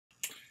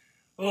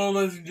Hello,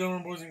 ladies and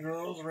gentlemen, boys and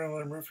girls. Randall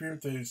M here.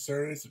 Today is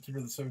Saturday, September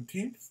the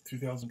 17th,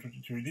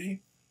 2022 AD.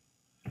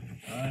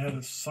 I have a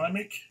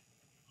Cymic,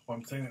 hope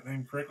I'm saying that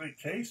name correctly,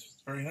 case.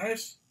 It's very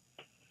nice.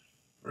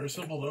 Very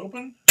simple to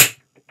open.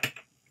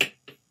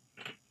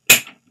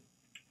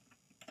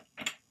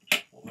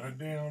 Pull that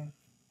down.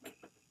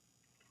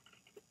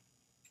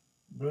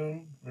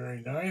 Boom. Very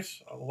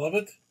nice. I love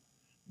it.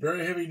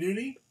 Very heavy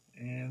duty.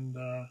 And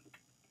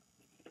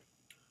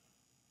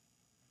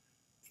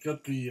it's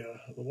got the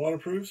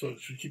waterproof, so it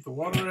should keep the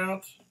water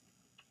out.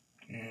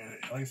 And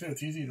like I said,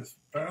 it's easy to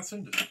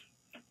fasten. Just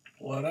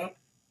pull that up,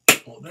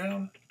 pull it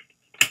down,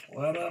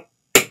 pull that up,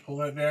 pull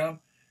that down.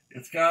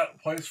 It's got a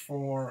place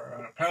for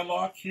a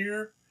padlock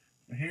here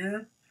and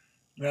here.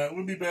 Now, it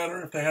would be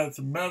better if they had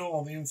some metal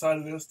on the inside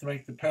of this to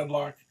make the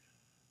padlock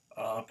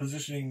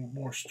positioning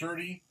more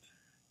sturdy.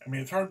 I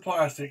mean, it's hard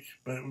plastic,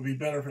 but it would be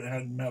better if it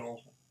had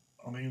metal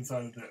on the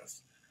inside of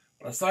this.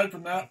 But aside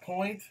from that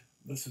point,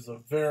 this is a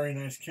very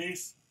nice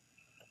case,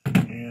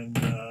 and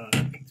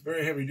it's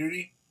very heavy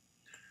duty.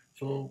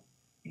 So,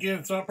 again,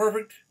 it's not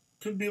perfect.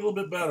 Could be a little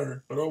bit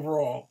better, but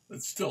overall,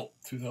 it's still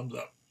 2 thumbs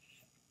up.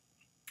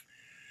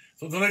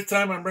 So until next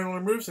time, I'm Randall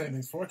M saying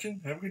thanks for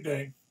watching. Have a good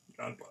day.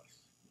 God bless.